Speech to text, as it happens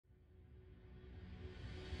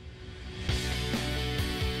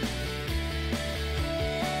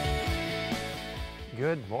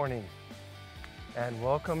Good morning, and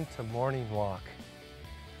welcome to Morning Walk,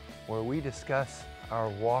 where we discuss our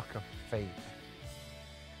walk of faith.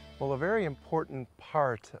 Well, a very important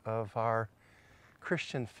part of our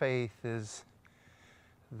Christian faith is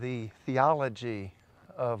the theology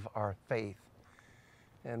of our faith.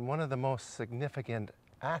 And one of the most significant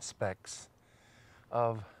aspects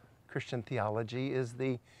of Christian theology is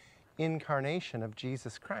the incarnation of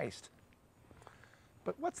Jesus Christ.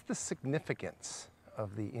 But what's the significance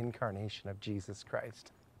of the incarnation of Jesus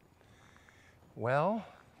Christ? Well,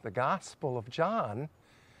 the Gospel of John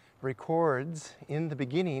records, in the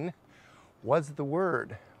beginning was the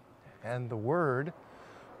Word, and the Word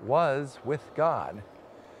was with God,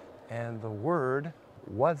 and the Word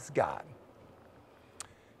was God.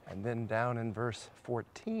 And then down in verse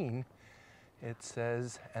 14, it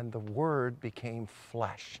says, and the Word became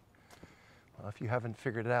flesh. Well, if you haven't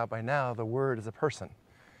figured it out by now, the Word is a person.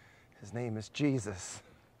 His name is Jesus.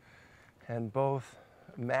 And both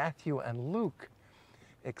Matthew and Luke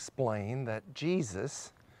explain that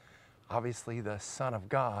Jesus, obviously the Son of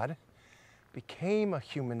God, became a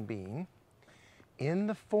human being in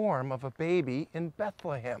the form of a baby in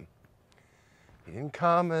Bethlehem. He didn't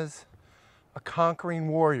come as a conquering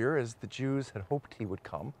warrior, as the Jews had hoped he would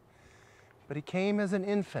come, but he came as an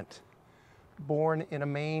infant, born in a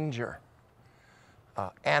manger,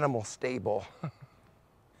 animal stable.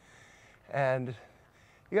 And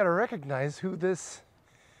you got to recognize who this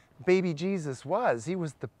baby Jesus was. He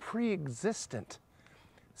was the pre-existent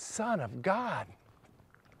Son of God.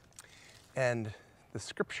 And the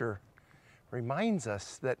scripture reminds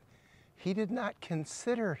us that he did not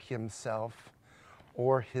consider himself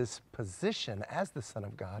or his position as the Son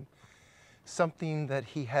of God something that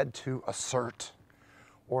he had to assert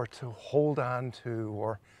or to hold on to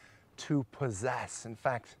or to possess. In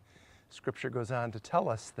fact, scripture goes on to tell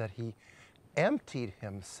us that he emptied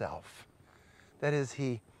himself. That is,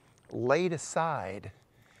 he laid aside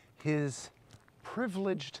his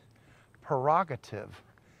privileged prerogative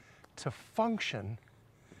to function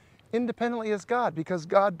independently as God, because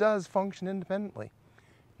God does function independently.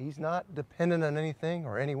 He's not dependent on anything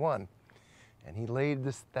or anyone. And he laid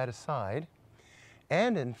that aside.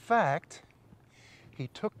 And in fact, he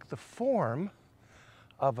took the form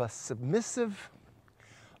of a submissive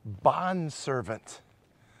bondservant.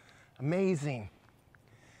 Amazing.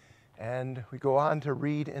 And we go on to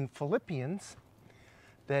read in Philippians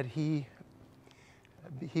that he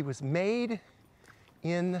was made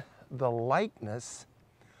in the likeness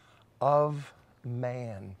of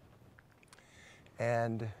man.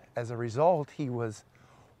 And as a result, he was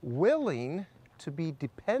willing to be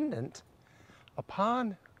dependent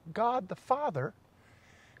upon God the Father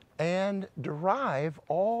and derive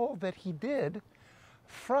all that he did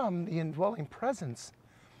from the indwelling presence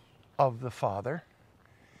of the Father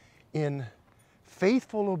in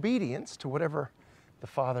faithful obedience to whatever the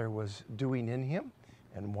Father was doing in him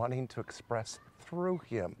and wanting to express through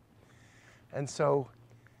him. And so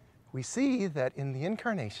we see that in the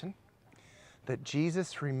incarnation that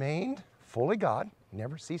Jesus remained fully God,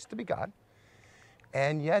 never ceased to be God,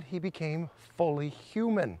 and yet he became fully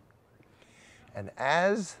human. And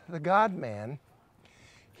as the God-man,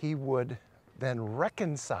 he would then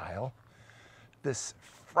reconcile this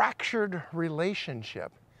fractured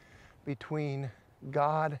relationship between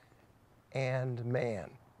God and man.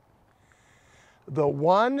 The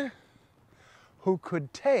one who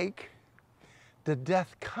could take the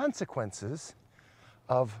death consequences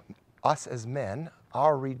of us as men,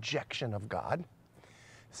 our rejection of God.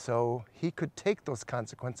 So he could take those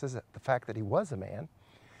consequences, the fact that he was a man,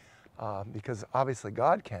 because obviously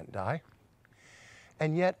God can't die.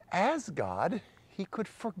 And yet as God, he could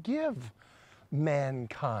forgive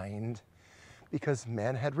mankind because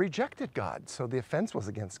man had rejected God. So the offense was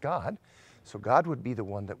against God. So God would be the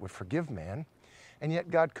one that would forgive man. And yet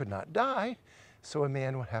God could not die. So a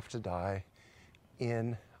man would have to die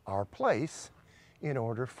in our place in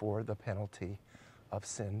order for the penalty of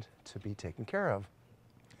sin to be taken care of,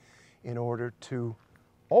 in order to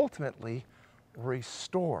ultimately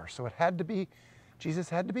restore. So it had to be, Jesus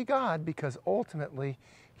had to be God, because ultimately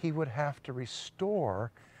he would have to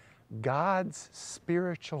restore God's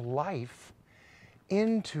spiritual life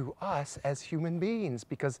into us as human beings,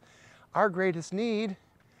 because our greatest need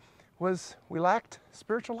was we lacked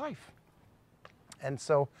spiritual life. And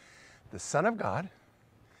so the Son of God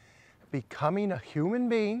becoming a human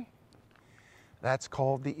being, that's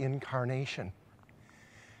called the incarnation.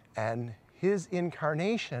 And his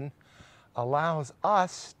incarnation allows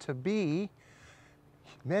us to be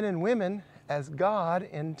men and women as God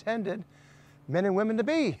intended men and women to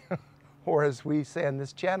be. or as we say on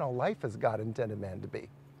this channel, life as God intended man to be.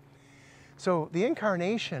 So the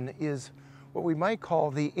incarnation is what we might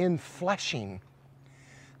call the infleshing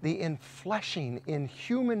in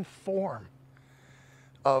human form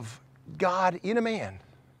of God in a man,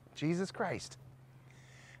 Jesus Christ.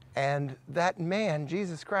 And that man,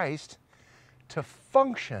 Jesus Christ, to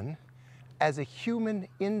function as a human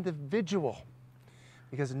individual.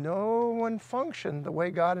 Because no one functioned the way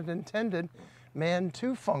God had intended man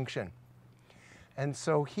to function. And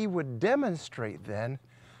so he would demonstrate then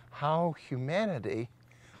how humanity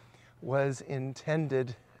was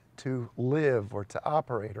intended to live or to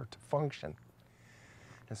operate or to function.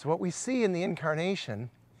 And so what we see in the incarnation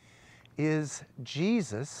is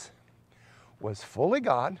Jesus was fully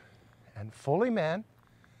God and fully man,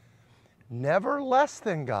 never less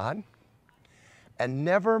than God and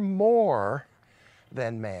never more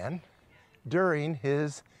than man during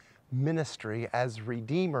his ministry as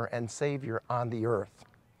Redeemer and Savior on the earth.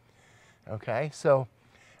 Okay, so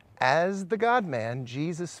as the God-man,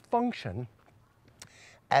 Jesus functioned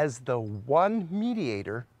as the one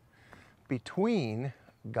mediator between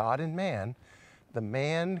God and man, the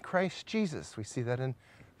man Christ Jesus. We see that in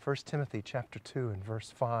 1 Timothy chapter 2 and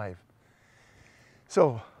verse 5.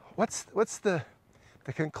 So what's the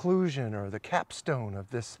conclusion or the capstone of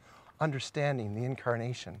this understanding, the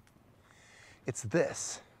incarnation? It's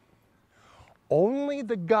this: only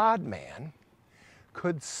the God-man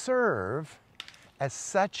could serve as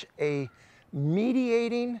such a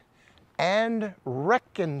mediating and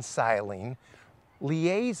reconciling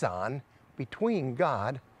liaison between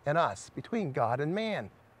God and us, between God and man.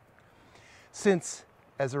 Since,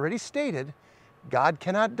 as already stated, God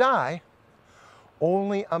cannot die,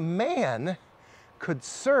 only a man could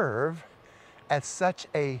serve as such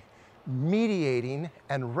a mediating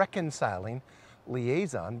and reconciling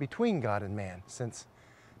liaison between God and man, since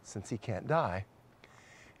he can't die.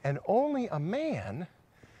 And only a man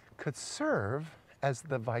could serve as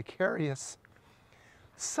the vicarious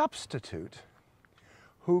substitute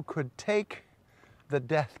who could take the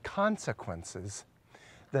death consequences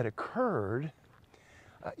that occurred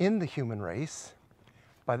in the human race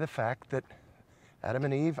by the fact that Adam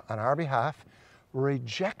and Eve, on our behalf,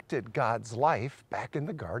 rejected God's life back in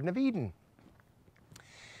the Garden of Eden.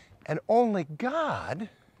 And only God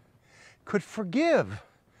could forgive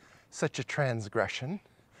such a transgression,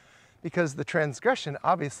 because the transgression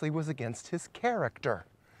obviously was against his character.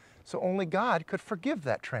 So only God could forgive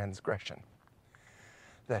that transgression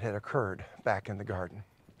that had occurred back in the garden.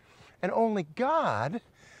 And only God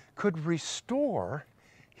could restore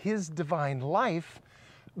his divine life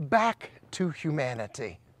back to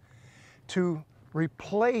humanity, to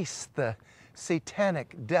replace the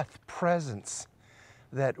satanic death presence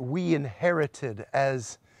that we inherited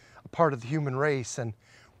as a part of the human race and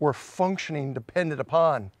were functioning dependent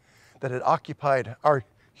upon, that had occupied our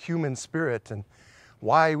human spirit, and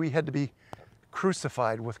why we had to be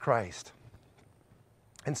crucified with Christ.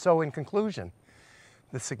 And so in conclusion,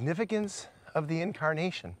 the significance of the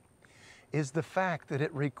incarnation is the fact that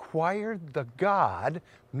it required the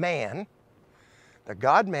God-man,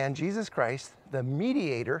 Jesus Christ, the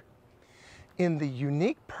mediator, in the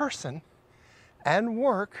unique person and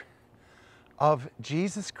work of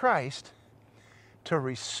Jesus Christ, to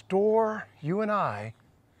restore you and I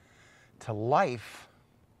to life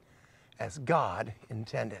as God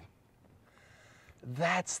intended.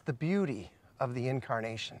 That's the beauty of the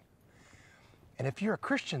incarnation. And if you're a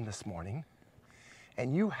Christian this morning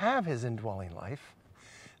and you have his indwelling life,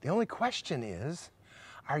 the only question is,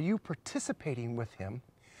 are you participating with him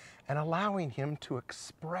and allowing him to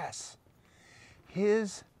express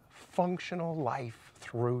his functional life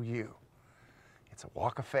through you? It's a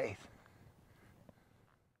walk of faith.